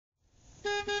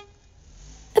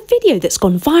A video that's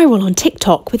gone viral on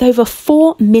TikTok with over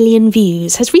 4 million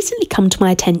views has recently come to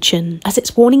my attention, as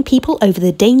it's warning people over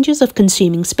the dangers of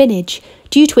consuming spinach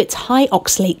due to its high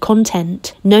oxalate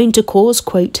content, known to cause,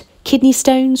 quote, kidney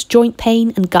stones, joint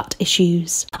pain and gut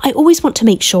issues. I always want to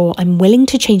make sure I'm willing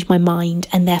to change my mind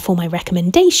and therefore my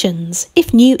recommendations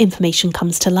if new information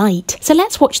comes to light. So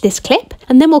let's watch this clip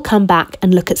and then we'll come back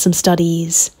and look at some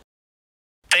studies.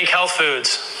 Fake health foods.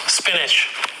 Spinach.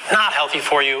 Not healthy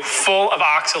for you, full of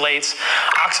oxalates.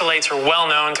 Oxalates are well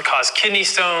known to cause kidney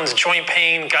stones, joint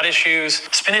pain, gut issues.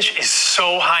 Spinach is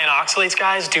so high in oxalates,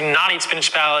 guys. Do not eat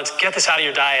spinach salads. Get this out of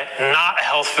your diet. Not a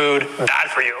health food. Bad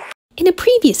for you. In a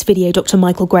previous video, Dr.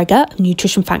 Michael Greger of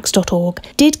nutritionfacts.org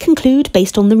did conclude,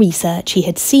 based on the research he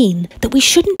had seen, that we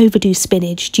shouldn't overdo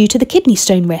spinach due to the kidney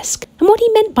stone risk. And what he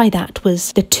meant by that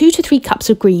was the 2 to 3 cups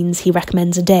of greens he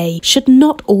recommends a day should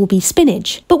not all be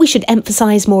spinach, but we should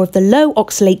emphasise more of the low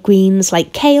oxalate greens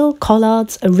like kale,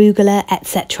 collards, arugula,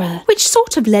 etc., which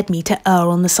sort of led me to err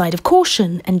on the side of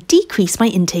caution and decrease my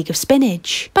intake of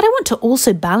spinach. But I want to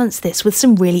also balance this with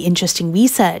some really interesting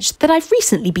research that I've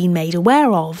recently been made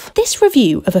aware of. This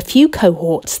review of a few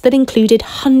cohorts that included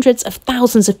hundreds of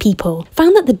thousands of people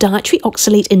found that the dietary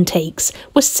oxalate intakes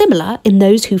were similar in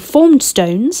those who formed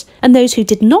stones and those who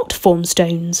did not form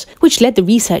stones, which led the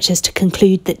researchers to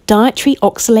conclude that dietary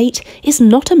oxalate is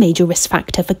not a major risk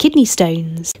factor for kidney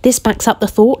stones. This backs up the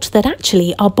thought that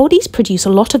actually our bodies produce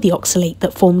a lot of the oxalate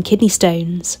that form kidney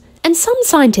stones. And some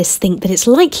scientists think that it's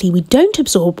likely we don't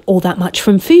absorb all that much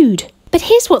from food. But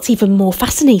here's what's even more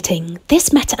fascinating.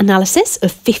 This meta-analysis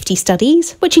of 50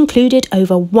 studies, which included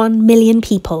over 1 million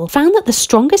people, found that the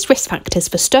strongest risk factors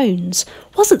for stones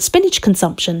wasn't spinach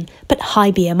consumption, but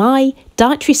high BMI,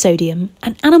 dietary sodium,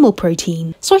 and animal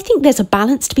protein. So I think there's a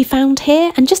balance to be found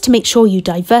here, and just to make sure you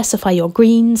diversify your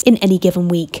greens in any given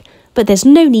week. But there's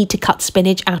no need to cut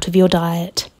spinach out of your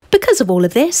diet. Because of all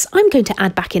of this, I'm going to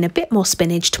add back in a bit more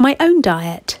spinach to my own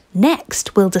diet.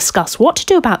 Next, we'll discuss what to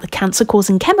do about the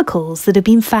cancer-causing chemicals that have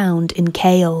been found in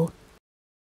kale.